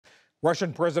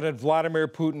Russian President Vladimir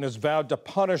Putin has vowed to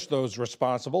punish those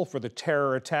responsible for the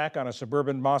terror attack on a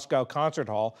suburban Moscow concert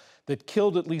hall that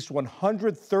killed at least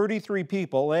 133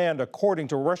 people and, according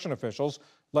to Russian officials,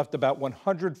 left about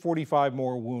 145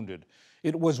 more wounded.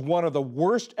 It was one of the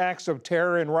worst acts of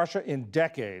terror in Russia in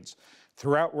decades.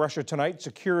 Throughout Russia tonight,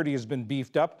 security has been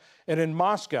beefed up, and in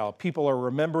Moscow, people are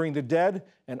remembering the dead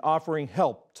and offering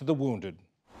help to the wounded.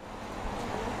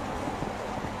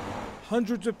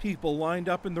 Hundreds of people lined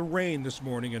up in the rain this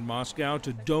morning in Moscow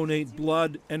to donate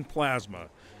blood and plasma,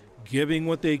 giving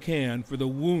what they can for the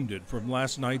wounded from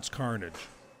last night's carnage.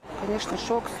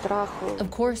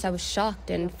 Of course, I was shocked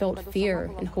and felt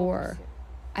fear and horror.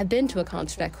 I've been to a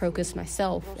concert at Crocus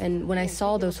myself, and when I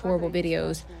saw those horrible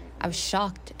videos, I was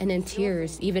shocked and in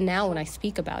tears, even now when I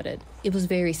speak about it. It was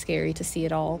very scary to see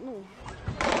it all.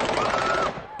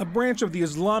 A branch of the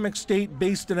Islamic State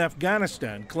based in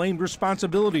Afghanistan claimed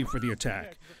responsibility for the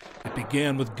attack. It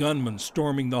began with gunmen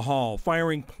storming the hall,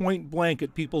 firing point blank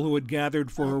at people who had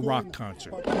gathered for a rock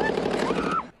concert.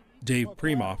 Dave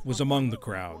Primov was among the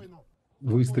crowd.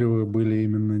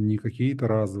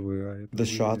 The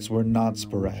shots were not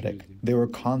sporadic. They were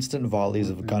constant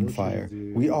volleys of gunfire.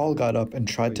 We all got up and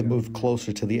tried to move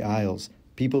closer to the aisles.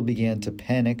 People began to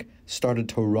panic, started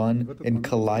to run, and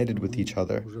collided with each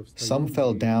other. Some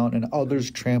fell down and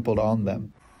others trampled on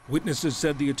them. Witnesses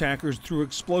said the attackers threw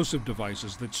explosive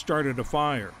devices that started a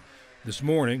fire. This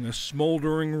morning, a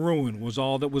smoldering ruin was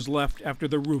all that was left after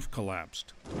the roof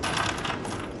collapsed.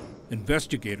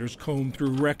 Investigators combed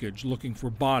through wreckage looking for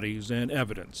bodies and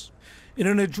evidence. In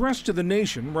an address to the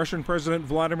nation, Russian President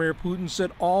Vladimir Putin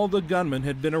said all the gunmen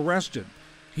had been arrested.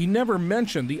 He never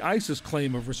mentioned the ISIS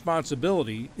claim of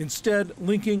responsibility, instead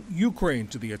linking Ukraine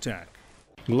to the attack.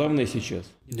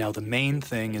 Now the main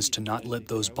thing is to not let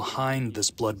those behind this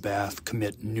bloodbath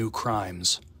commit new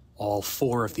crimes. All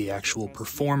four of the actual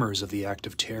performers of the act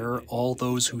of terror, all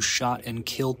those who shot and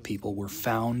killed people, were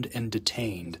found and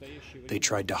detained. They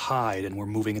tried to hide and were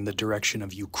moving in the direction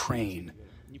of Ukraine.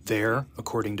 There,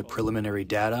 according to preliminary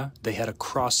data, they had a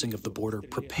crossing of the border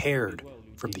prepared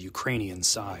from the Ukrainian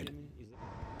side.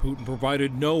 Putin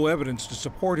provided no evidence to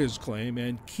support his claim,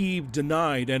 and Kyiv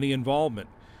denied any involvement.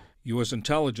 U.S.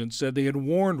 intelligence said they had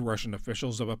warned Russian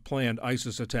officials of a planned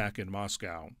ISIS attack in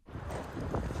Moscow.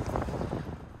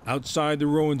 Outside the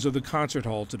ruins of the concert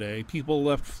hall today, people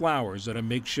left flowers at a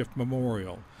makeshift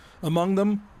memorial. Among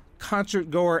them,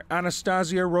 concert-goer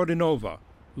Anastasia Rodinova,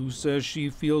 who says she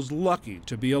feels lucky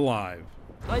to be alive.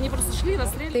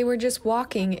 They were just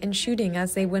walking and shooting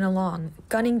as they went along,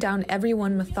 gunning down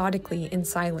everyone methodically in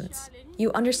silence.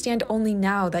 You understand only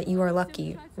now that you are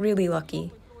lucky, really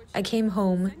lucky. I came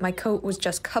home, my coat was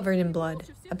just covered in blood.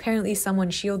 Apparently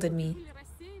someone shielded me.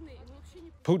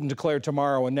 Putin declared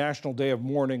tomorrow a national day of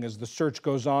mourning as the search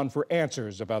goes on for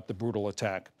answers about the brutal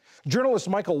attack. Journalist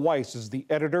Michael Weiss is the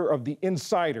editor of The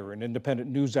Insider, an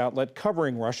independent news outlet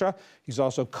covering Russia. He's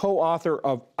also co-author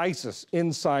of ISIS,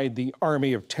 Inside the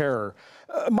Army of Terror.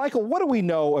 Michael, what do we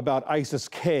know about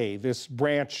ISIS-K, this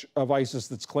branch of ISIS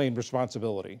that's claimed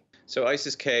responsibility? So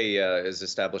ISIS-K is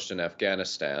established in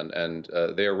Afghanistan, and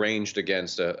they are ranged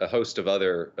against a host of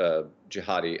other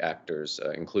jihadi actors,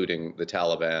 including the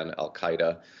Taliban,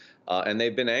 Al-Qaeda, and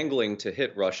they've been angling to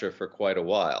hit Russia for quite a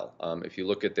while. If you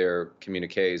look at their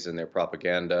communiques and their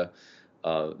propaganda,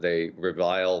 they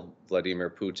revile Vladimir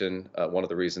Putin, one of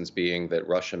the reasons being that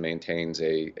Russia maintains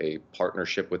a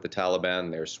partnership with the Taliban,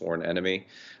 their sworn enemy.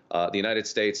 The United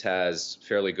States has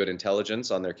fairly good intelligence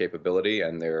on their capability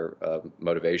and their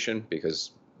motivation,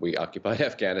 because we occupied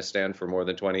Afghanistan for more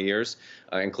than 20 years.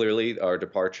 And clearly, our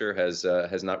departure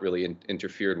has not really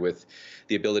interfered with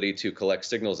the ability to collect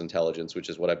signals intelligence, which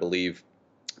is what I believe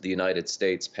the United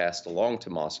States passed along to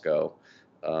Moscow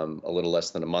a little less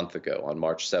than a month ago. On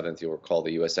March 7th, you'll recall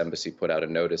the U.S. Embassy put out a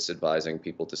notice advising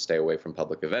people to stay away from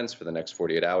public events for the next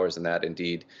 48 hours, and that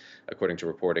indeed, according to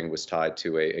reporting, was tied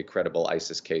to a credible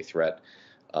ISIS-K threat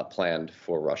planned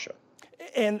for Russia.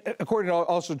 And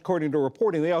according to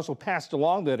reporting, they also passed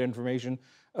along that information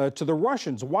to the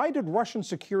Russians. Why did Russian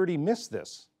security miss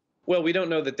this? Well, we don't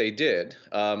know that they did.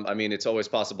 I mean, it's always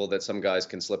possible that some guys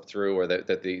can slip through, or that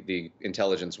the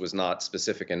intelligence was not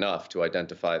specific enough to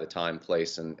identify the time,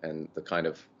 place, and the kind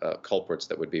of culprits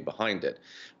that would be behind it.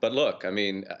 But look, I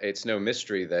mean, it's no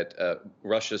mystery that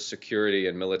Russia's security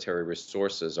and military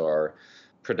resources are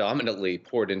predominantly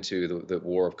poured into the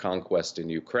war of conquest in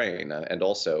Ukraine, and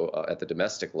also at the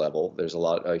domestic level, there's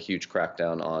a huge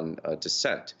crackdown on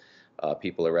dissent.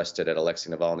 people arrested at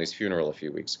Alexei Navalny's funeral a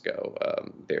few weeks ago.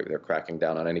 They're cracking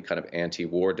down on any kind of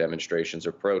anti-war demonstrations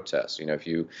or protests. You know, if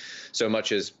you so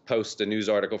much as post a news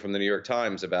article from the New York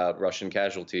Times about Russian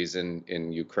casualties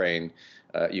in Ukraine,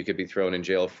 you could be thrown in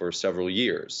jail for several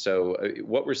years. So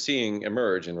what we're seeing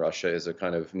emerge in Russia is a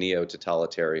kind of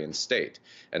neo-totalitarian state.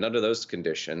 And under those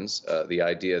conditions, the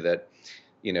idea that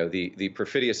the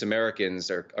perfidious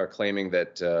Americans are claiming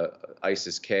that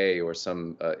ISIS-K or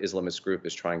some Islamist group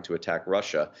is trying to attack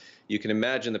Russia. You can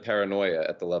imagine the paranoia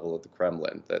at the level of the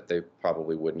Kremlin, that they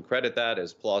probably wouldn't credit that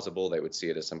as plausible. They would see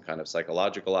it as some kind of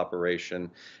psychological operation.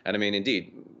 And I mean,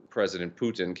 indeed, President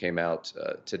Putin came out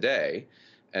today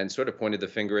and sort of pointed the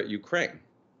finger at Ukraine,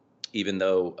 even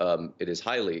though it is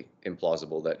highly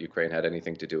implausible that Ukraine had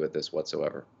anything to do with this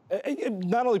whatsoever.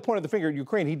 Not only pointed the finger at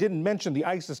Ukraine, he didn't mention the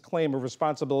ISIS claim of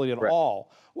responsibility at all.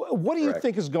 What do you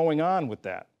think is going on with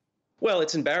that? Well,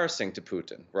 it's embarrassing to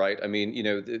Putin, right? I mean,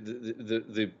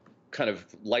 the kind of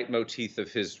leitmotif of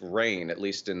his reign, at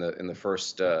least in the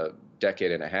first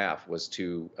decade and a half, was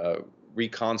to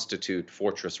reconstitute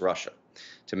Fortress Russia,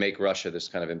 to make Russia this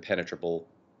kind of impenetrable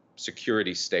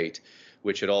security state,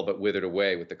 which had all but withered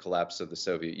away with the collapse of the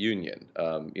Soviet Union.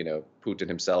 Putin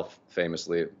himself,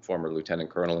 famously a former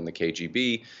lieutenant colonel in the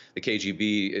KGB. The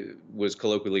KGB was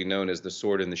colloquially known as the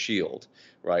sword and the shield,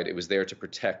 right? It was there to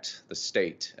protect the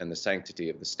state and the sanctity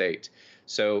of the state.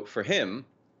 So for him,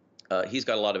 he's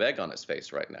got a lot of egg on his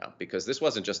face right now, because this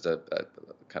wasn't just a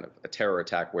kind of a terror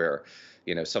attack where,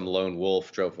 some lone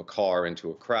wolf drove a car into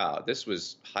a crowd. This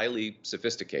was highly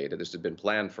sophisticated. This had been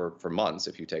planned for months,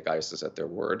 if you take ISIS at their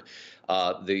word.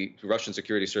 The Russian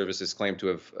security services claim to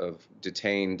have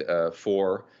detained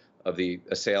 4 of the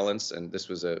assailants, and this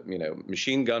was a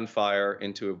machine gun fire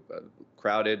into a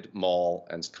crowded mall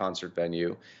and concert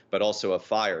venue, but also a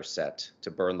fire set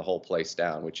to burn the whole place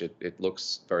down, which it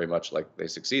looks very much like they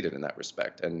succeeded in that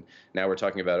respect. And now we're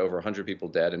talking about over 100 people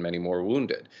dead and many more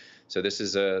wounded. So this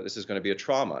is going to be a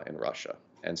trauma in Russia.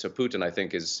 And so Putin, I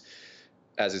think, as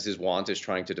is his wont, is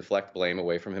trying to deflect blame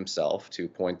away from himself, to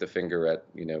point the finger at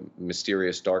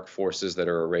mysterious dark forces that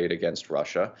are arrayed against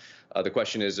Russia. The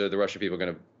question is, are the Russian people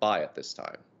going to buy it this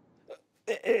time?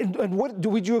 And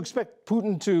would you expect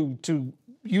Putin to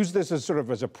use this as sort of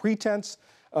as a pretense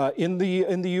in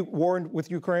the war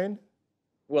with Ukraine?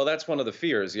 Well, that's one of the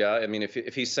fears, yeah. I mean,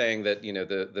 if he's saying that,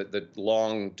 the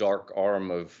long, dark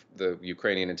arm of the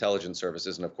Ukrainian intelligence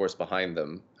services, and of course behind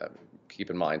them, keep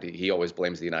in mind, he always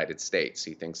blames the United States.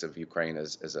 He thinks of Ukraine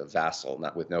as a vassal,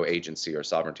 not with no agency or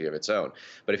sovereignty of its own.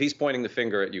 But if he's pointing the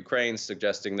finger at Ukraine,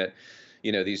 suggesting that,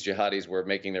 these jihadis were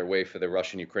making their way for the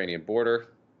Russian-Ukrainian border,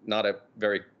 not a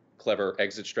very clever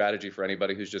exit strategy for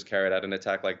anybody who's just carried out an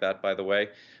attack like that, by the way.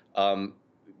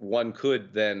 One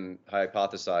could then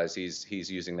hypothesize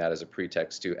he's using that as a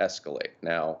pretext to escalate.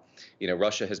 Now,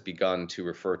 Russia has begun to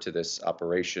refer to this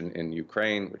operation in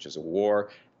Ukraine, which is a war,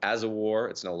 as a war.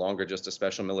 It's no longer just a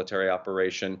special military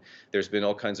operation. There's been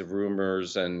all kinds of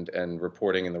rumors and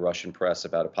reporting in the Russian press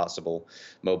about a possible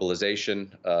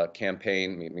mobilization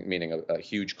campaign, meaning a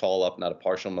huge call-up, not a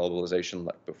partial mobilization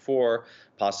like before,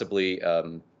 possibly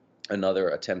another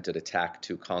attempted attack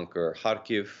to conquer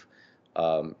Kharkiv,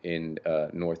 in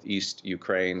northeast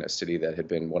Ukraine, a city that had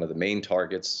been one of the main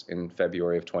targets in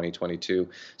February of 2022.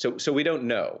 So we don't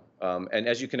know. And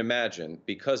as you can imagine,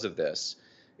 because of this,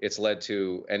 it's led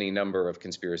to any number of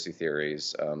conspiracy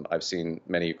theories. I've seen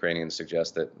many Ukrainians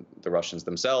suggest that the Russians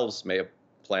themselves may have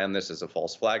planned this as a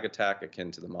false flag attack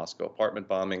akin to the Moscow apartment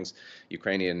bombings.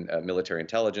 Ukrainian military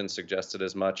intelligence suggested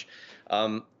as much.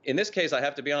 In this case, I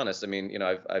have to be honest. I mean,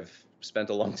 I've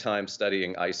spent a long time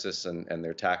studying ISIS and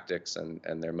their tactics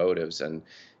and their motives, and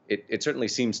it certainly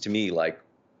seems to me like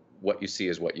what you see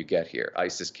is what you get here.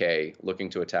 ISIS-K looking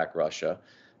to attack Russia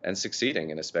and succeeding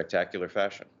in a spectacular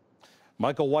fashion.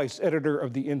 Michael Weiss, editor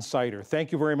of The Insider.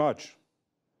 Thank you very much.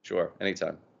 Sure,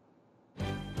 anytime.